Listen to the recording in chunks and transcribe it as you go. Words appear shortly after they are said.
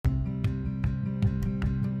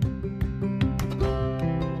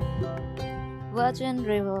Virgin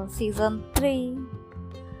River Season 3.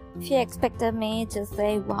 If you expected me to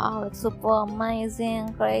say, wow, it's super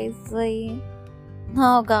amazing, crazy.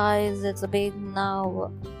 No, guys, it's a big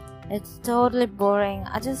no. It's totally boring.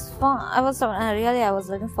 I was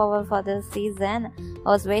looking forward for this season. I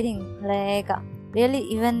was waiting, really,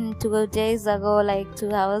 even 2 days ago,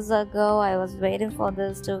 2 hours ago, I was waiting for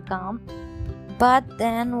this to come. But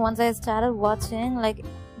then once I started watching,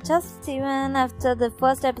 just even after the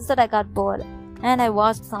first episode, I got bored and I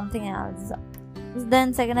watched something else.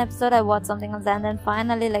 Then second episode, I watched something else, and then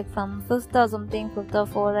finally, from fifth or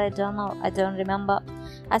fourth, I don't remember,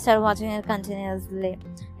 I started watching it continuously.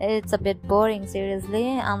 It's a bit boring,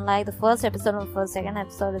 seriously. Unlike the first episode or the second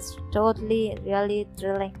episode, it's totally, really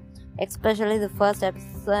thrilling. Especially the first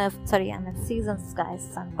episode, seasons,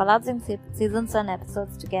 guys. I'm collapsing seasons and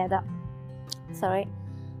episodes together.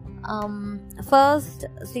 First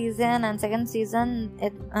season and second season,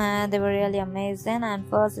 they were really amazing, and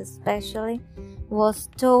first especially was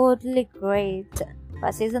totally great.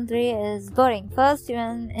 But season 3 is boring. First,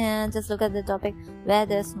 just look at the topic where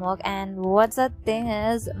there's smoke, and what's the thing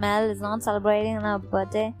is, Mel is not celebrating her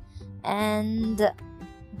birthday, and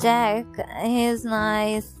Jack is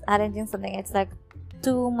nice arranging something. It's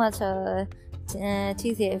too much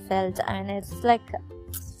cheesy, I felt. It's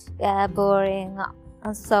boring.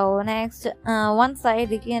 So next, one side,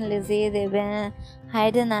 Ricky and Lizzie, they've been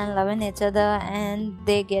hiding and loving each other, and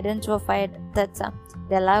they get into a fight. That's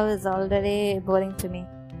their love is already boring to me.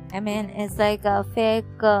 It's like a fake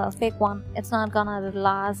one. It's not gonna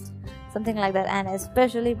last, something like that. And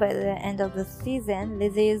especially by the end of the season,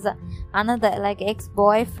 Lizzie's another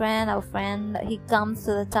ex-boyfriend or friend. He comes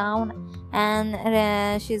to the town,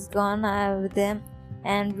 and she's gone with him.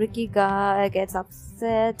 And Ricky gets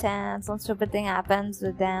upset, and some stupid thing happens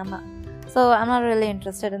with them. So I'm not really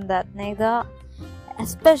interested in that neither.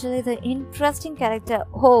 Especially the interesting character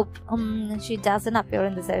Hope. She doesn't appear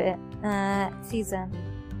in this season.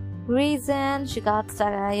 Reason she got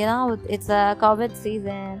stuck. It's a COVID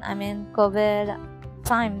season. COVID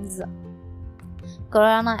times.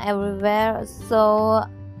 Corona everywhere. So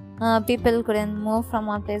people couldn't move from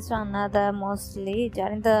one place to another. Mostly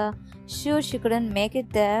during the shoot, she couldn't make it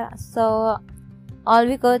there. So all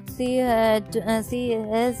we could see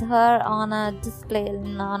is her on a display,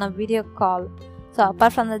 on a video call. So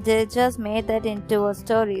apart from that, they just made that into a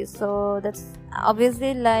story. So that's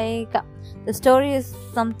obviously the story is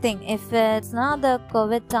something. If it's not the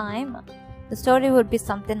COVID time, the story would be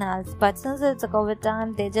something else. But since it's a COVID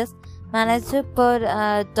time, they just managed to put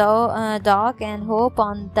Doc and Hope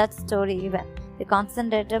on that story even. They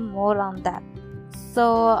concentrated more on that.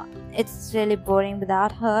 So it's really boring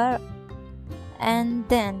without her. And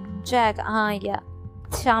then Jack,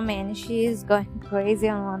 Charmaine, she is going crazy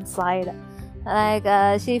on one side.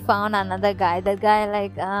 She found another guy. That guy,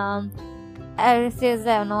 I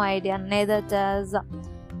seriously have no idea. Neither does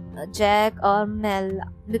Jack or Mel,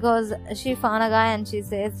 because she found a guy and she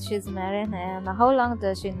says she's marrying him. How long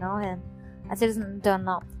does she know him? I seriously don't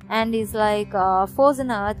know. And he's forcing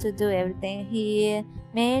her to do everything. He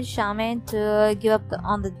made Charmaine to give up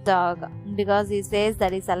on the dog because he says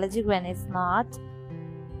that he's allergic when he's not.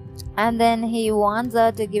 And then he wants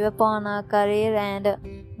her to give up on her career and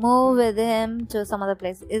move with him to some other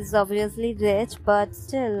place. He's obviously rich, but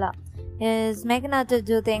still he's making her to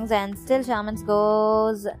do things, and still Charmaine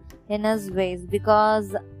goes in his ways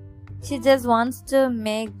because she just wants to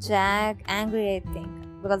make Jack angry, I think,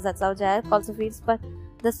 because that's how Jack also feels. But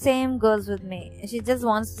the same goes with me. She just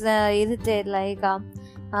wants to irritate,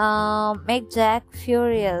 make Jack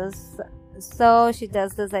furious. So she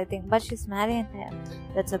does this, I think, but she's marrying him.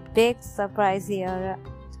 That's a big surprise here.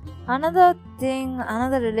 Another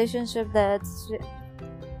relationship that's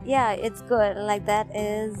it's good that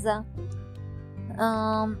is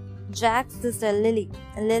Jack's sister Lily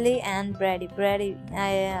and Brady.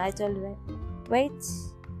 I told you, right? Wait,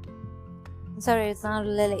 sorry, it's not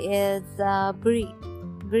Lily, it's Bree.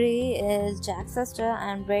 Bree is Jack's sister,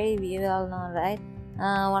 and Brady, we all know, right?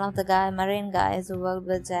 One of the marine guys who worked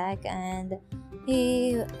with Jack, and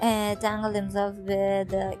he tangled himself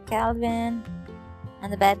with Calvin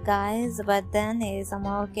and the bad guys, but then he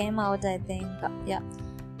somehow came out, I think.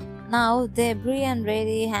 Now Bree and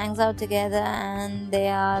Brady hangs out together, and they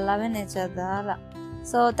are loving each other.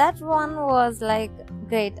 So that one was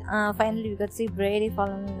great. Finally we could see Brady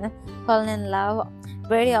falling in love.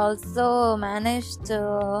 Brady also managed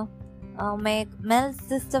to make Mel's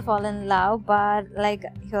sister fall in love, but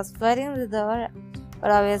he was flirting with her, but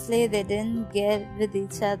obviously they didn't get with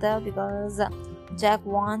each other because Jack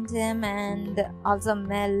wanted him and also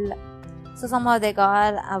Mel, so somehow they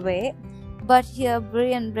got away. But here,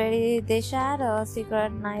 Bree and Brady, they shared a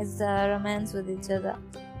secret, nice romance with each other.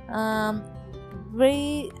 Um,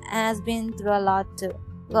 Bree has been through a lot too,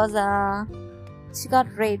 because she got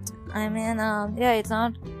raped. I mean, yeah, it's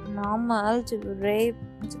not normal to be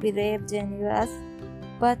raped in US,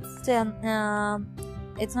 but still,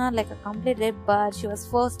 it's not like a complete rape, but she was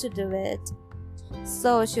forced to do it.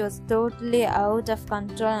 So she was totally out of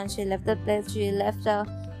control, and she left the place. She left her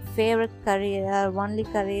favorite career, her only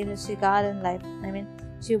career she got in life. I mean,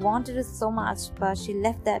 she wanted it so much, but she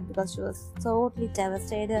left that because she was totally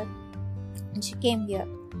devastated, and she came here.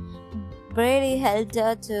 Brady helped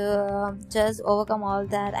her to just overcome all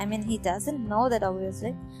that. I mean, he doesn't know that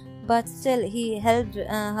obviously, but still, he helped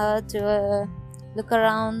her to look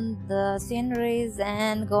around the sceneries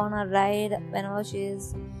and go on a ride whenever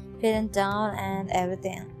she's feeling down and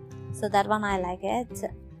everything. So that one I like it.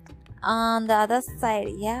 On the other side,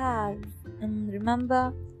 yeah,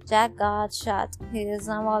 remember Jack got shot. He is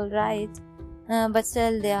now alright, but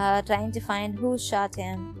still they are trying to find who shot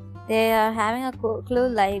him. They are having a clue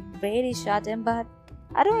like Brady shot him, but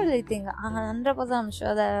I don't really think 100% I'm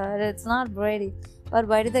sure that it's not Brady. But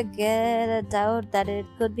why did they get a doubt that it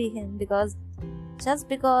could be him? Because just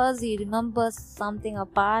because he remembers something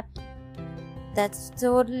apart, that's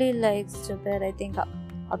totally like stupid. I think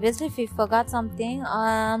obviously if he forgot something,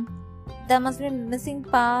 there must be missing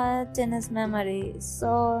part in his memory,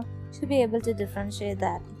 so should be able to differentiate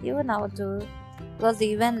that. He would know too, because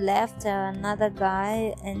he even left another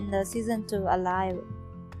guy in the season 2 alive.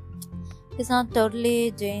 He's not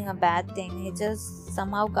totally doing a bad thing, he just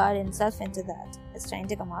somehow got himself into that. It's trying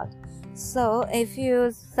to come out. So if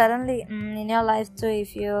you suddenly in your life too,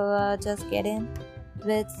 if you just get in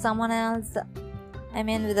with someone else, I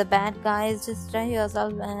mean with the bad guys, just try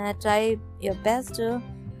yourself, try your best to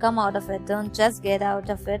come out of it. Don't just get out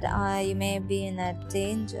of it, you may be in a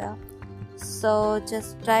danger. So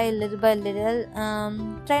just try little by little,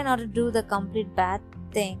 try not to do the complete bad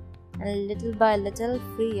thing, and little by little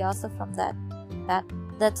free yourself from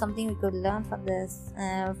that's something we could learn from this,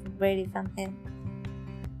 Brady, from him.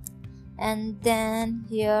 And then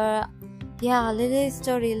here, yeah, Lily's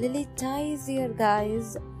story. Lily dies here,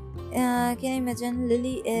 guys. Can you imagine?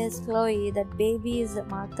 Lily is Chloe, that baby is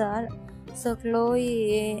mother. So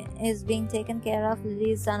Chloe is being taken care of.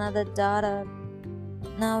 Lily is another daughter.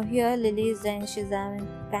 Now here Lily is saying she's having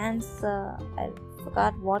cancer. I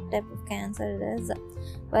forgot what type of cancer it is,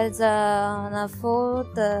 but it's on a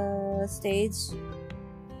 4th stage.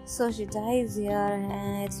 So she dies here,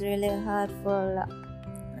 and it's really hurtful.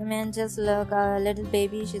 I mean, just look, a little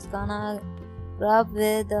baby, she's gonna grow up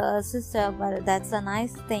with a sister, but that's a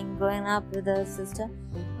nice thing, growing up with a sister.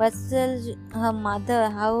 But still, her mother,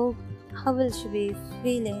 how will she be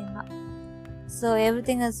feeling? So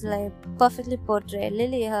everything is like perfectly portrayed.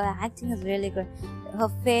 Lily, her acting is really good. Her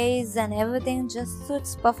face and everything just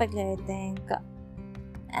suits perfectly, I think.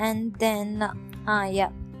 And then,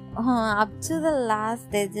 up to the last,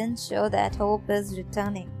 they didn't show that Hope is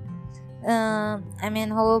returning. I mean,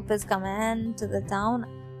 Hope is coming to the town.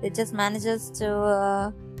 It just manages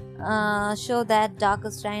to show that Doc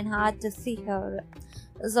is trying hard to see her.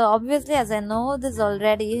 So obviously, as I know this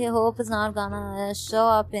already, Hope is not gonna show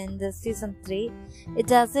up in the season 3. It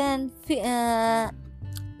doesn't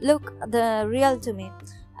look the real to me.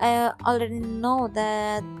 I already know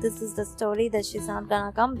that this is the story, that she's not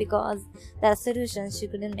gonna come because there are situations she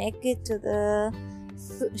couldn't make it to the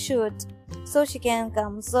shoot, so she can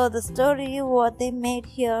come. So the story what they made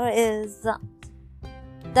here is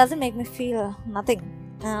doesn't make me feel nothing.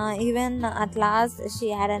 Even at last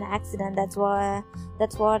she had an accident.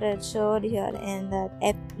 That's what it showed here in the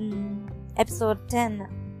episode 10.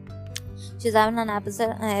 She's having an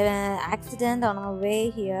accident on her way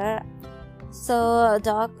here. So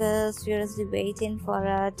Doc is furiously waiting for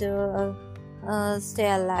her to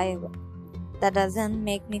stay alive. That doesn't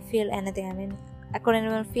make me feel anything. I mean, I couldn't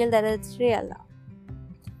even feel that it's real.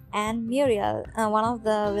 And Muriel, one of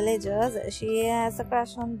the villagers, she has a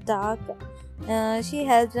crush on Doc. She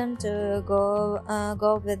helps him to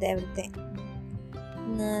go with everything.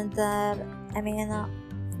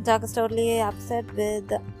 Doc is totally upset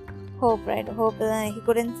with Hope, right? Hope, he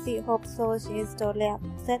couldn't see Hope, so she's totally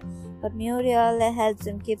upset. But Muriel helps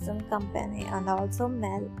him, keeps him company, and also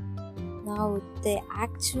Mel. Now, the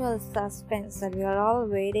actual suspense that we are all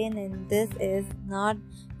waiting in this is not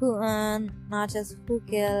just who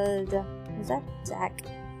killed, was that Jack?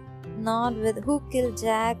 Not with who killed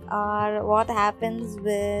Jack, or what happens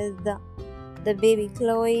with the baby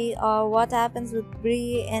Chloe, or what happens with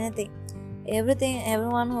Bree, anything.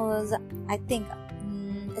 Everyone who was, I think,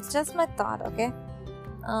 it's just my thought, okay?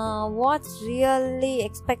 what's really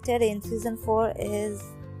expected in season 4 is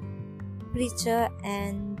Preacher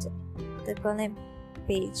and the girl named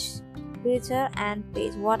Paige. Preacher and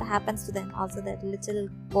Paige, what happens to them? Also that little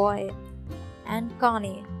boy and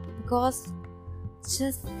Connie, because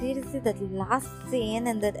just seriously that last scene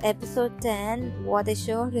in that episode 10, what they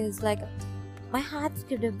showed is like my heart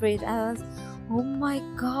skipped a beat. I was, oh my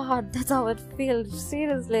god, that's how it feels.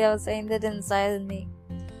 Seriously, I was saying that inside me.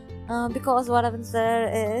 Because what happens there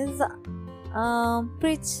is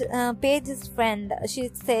Paige's friend, she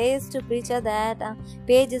says to Preacher that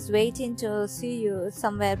Paige is waiting to see you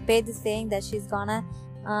somewhere. Paige is saying that she's gonna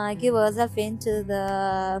give herself into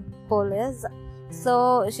the police.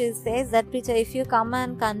 So she says that Preacher, if you come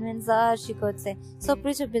and convince her, she could say. So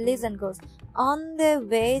Preacher believes and goes. On their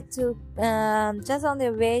way to just on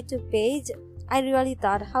their way to Paige, I really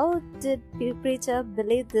thought, how did Preacher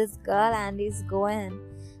believe this girl and he's going?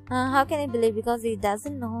 How can he believe, because he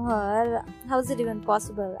doesn't know her? How is it even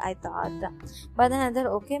possible? I thought. But then I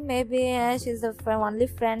thought, okay, maybe she's the only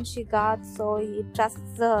friend she got, so he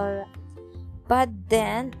trusts her. But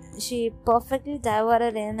then she perfectly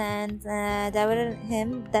diverted him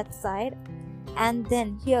that side. And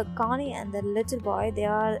then here Connie and the little boy, they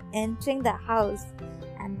are entering the house,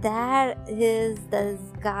 and there is this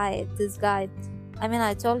guy. I mean,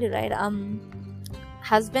 I told you, right?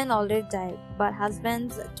 Husband already died, but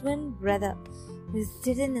husband's twin brother is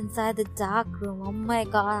sitting inside the dark room. Oh my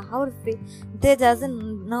god, how to feel? They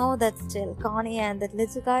doesn't know that still. Connie and that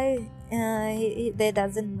little guy, they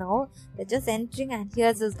doesn't know. They're just entering, and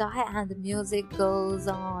here's this guy, and the music goes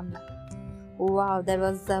on. Wow, that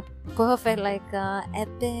was a perfect,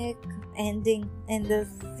 epic ending in this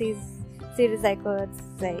series, I could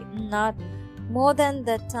say. Not more than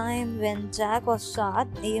the time when Jack was shot,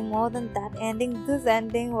 even more than that ending, this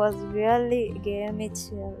ending was really gave me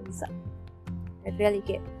chills. It really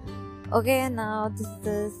gave. Okay, now this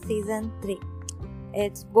is season 3.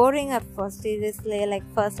 It's boring at first, seriously, like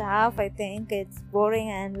first half I think it's boring,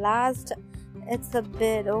 and last it's a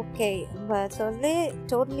bit okay, but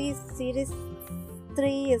totally series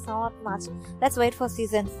 3 is not much. Let's wait for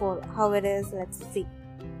season 4, how it is, let's see.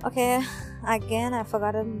 Okay, again I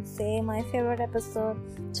forgot to say my favorite episode,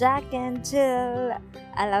 Jack and Jill.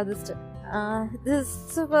 I love this too. This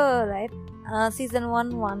is super, right? Season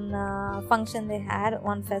 1 function they had,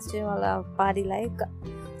 one festival or party like.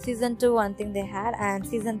 Season 2 one thing they had, and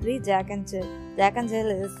season 3 Jack and Jill. Jack and Jill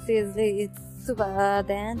is seriously, it's super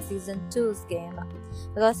than season 2's game,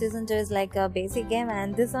 because season 2 is like a basic game,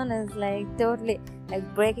 and this one is like totally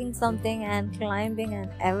like breaking something and climbing and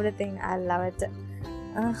everything. I love it.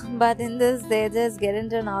 But in this they just get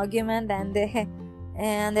into an argument and they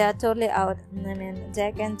are totally out. I mean,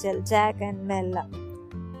 Jack and Jill, Jack and Mel,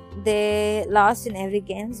 they lost in every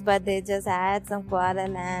games, but they just had some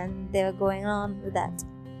quarrel and they were going on with that.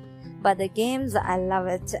 But the games, I love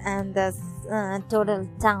it, and the total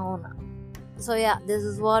town. So yeah, this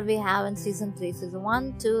is what we have in season 3. Season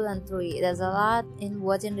 1, 2 and 3. There's a lot in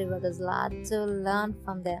Virgin River. There's a lot to learn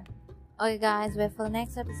from there. Okay guys, wait for the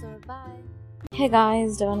next episode. Bye. Hey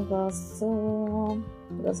guys, don't go soon,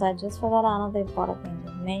 because I just forgot another important thing.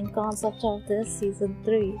 The main concept of this season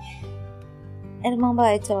 3. And remember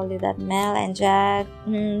I told you that Mel and Jack,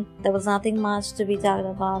 there was nothing much to be talked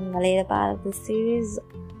about in the later part of the series.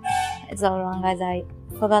 It's all wrong guys, I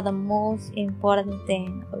forgot the most important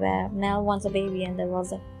thing, where Mel wants a baby, and there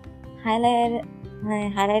was a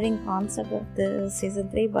highlighting concept of the season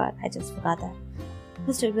 3, but I just forgot that.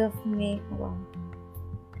 Who's to go for me? Well,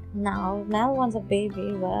 now Mel wants a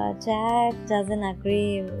baby, but Jack doesn't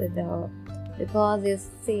agree with her, because you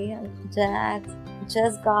see, Jack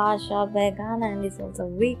just got shot by a gun and he's also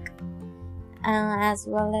weak, as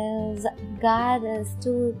well as God is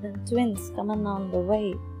 2 twins coming on the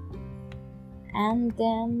way. And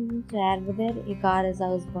then to add with it, he got his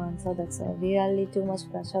house burned, so that's really too much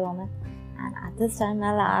pressure on it. And at this time,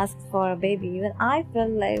 Mel asked for a baby. Even I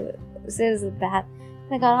felt like seriously bad.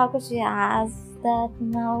 My God, how could she ask that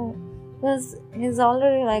now? Because he's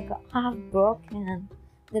already like half broken.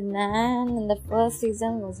 The man in the first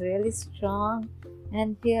season was really strong,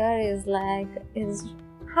 and here is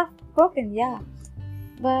half broken, yeah.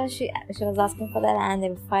 But she was asking for that, and they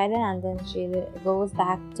were fighting, and then she goes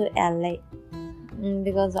back to LA.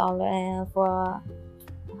 Because for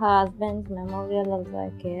her husband's memorial of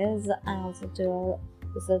the kids, and also to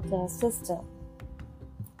visit her sister.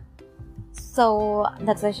 So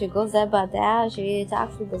that's why she goes there, but there she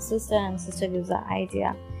talks with the sister, and sister gives the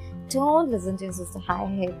idea. Don't listen to your sister. I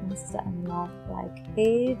hate my sister. I'm not like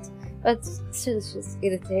hate, but still she's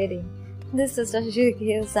irritating. This sister, she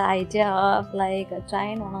gives the idea of like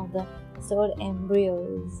trying one of the stored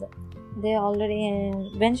embryos. They already,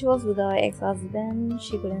 when she was with her ex-husband,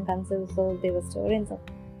 she couldn't conceive, so they were stored in some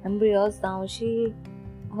embryos. Now her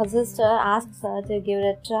sister asks her to give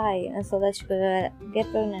it a try so that she could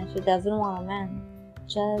get pregnant. She doesn't want a man,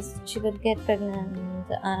 just she could get pregnant.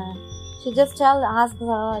 She just asks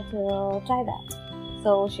her to try that.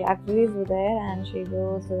 So she agrees with it and she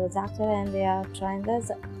goes to the doctor and they are trying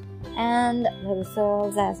this. And the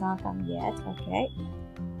results has not come yet. Okay.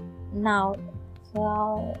 Now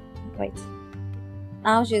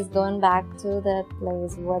she's going back to the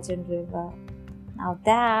place, Virgin River. Now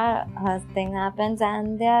there, her thing happens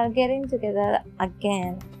and they are getting together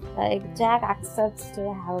again. Like Jack accepts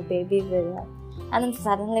to have a baby with her. And then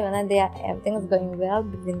suddenly when everything is going well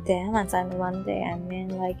between them, and suddenly one day,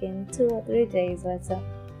 like in 2 or 3 days or so,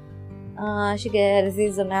 she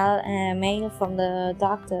receives a mail from the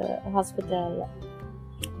hospital,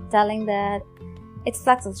 telling that it's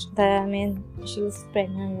success. She's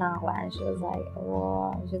pregnant now, and she was like,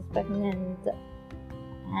 oh, she's pregnant.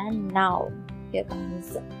 And now, here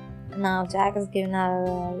comes. Now Jack is giving her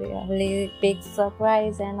a really big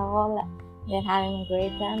surprise and all. They're having a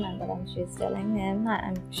great time, and then she's telling him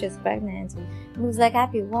she's pregnant. He was like,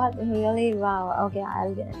 happy, what? Really? Wow, okay,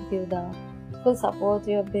 I'll give the full support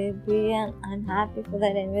to your baby, and I'm happy for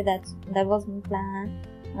that. Anyway, that was my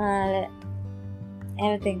plan.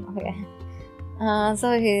 Everything, okay.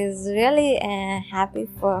 So he's really happy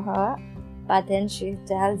for her, but then she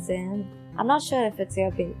tells him, I'm not sure if it's your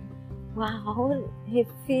baby. Wow, how would he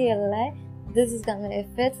feel like? This is gonna, if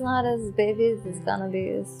it's not his baby, this is gonna be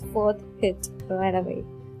his 4th hit right away.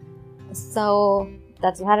 So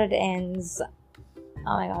that's how it ends.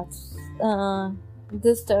 Oh my god.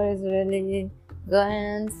 This story is really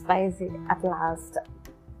going spicy at last.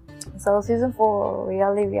 So season 4,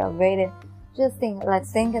 really we are waiting. Let's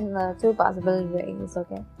think in the 2 possible ways,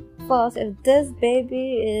 okay? First, if this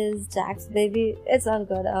baby is Jack's baby, it's all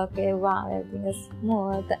good. Okay, wow, everything is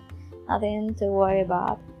smooth. Nothing to worry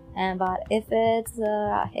about. But if it's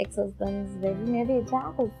ex-husband's baby, maybe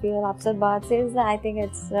Jack will feel upset. But seriously, I think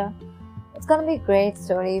it's gonna be a great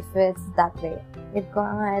story if it's that way. It's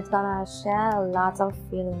gonna share lots of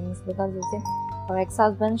feelings, because you see, her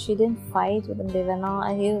ex-husband, she didn't fight with him.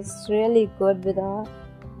 He was really good with her,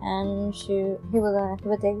 and he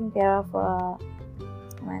was taking care of her. Oh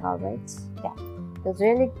my god, right? Yeah, it was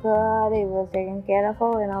really good. He was taking care of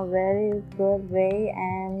her in a very good way,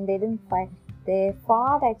 and they didn't fight. They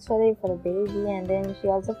fought actually for the baby, and then she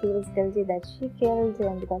also feels guilty that she killed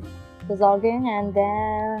him because he was arguing, and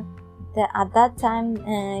then at that time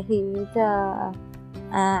he had an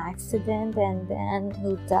accident, and then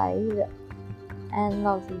he died, and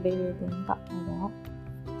also the baby didn't come.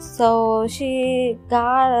 So she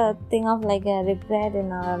got a thing of like a regret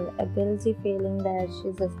in her, a guilty feeling that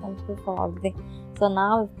she's responsible for everything. So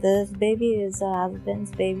now if this baby is her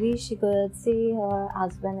husband's baby, she could see her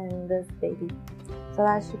husband in this baby, so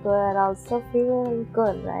that she could also feel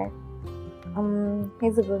good, right?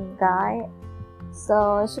 He's a good guy,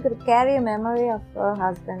 so she could carry a memory of her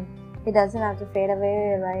husband. He doesn't have to fade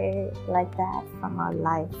away right like that from her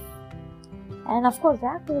life. And of course,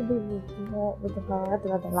 Jack will be with her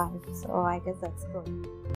throughout the life. So I guess that's good.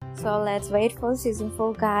 So let's wait for season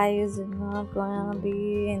 4, guys. It's not gonna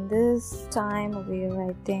be in this time of year,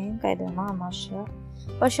 I think. I don't know, I'm not sure.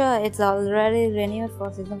 For sure, it's already renewed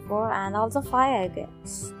for season 4 and also 5, I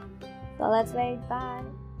guess. So let's wait. Bye.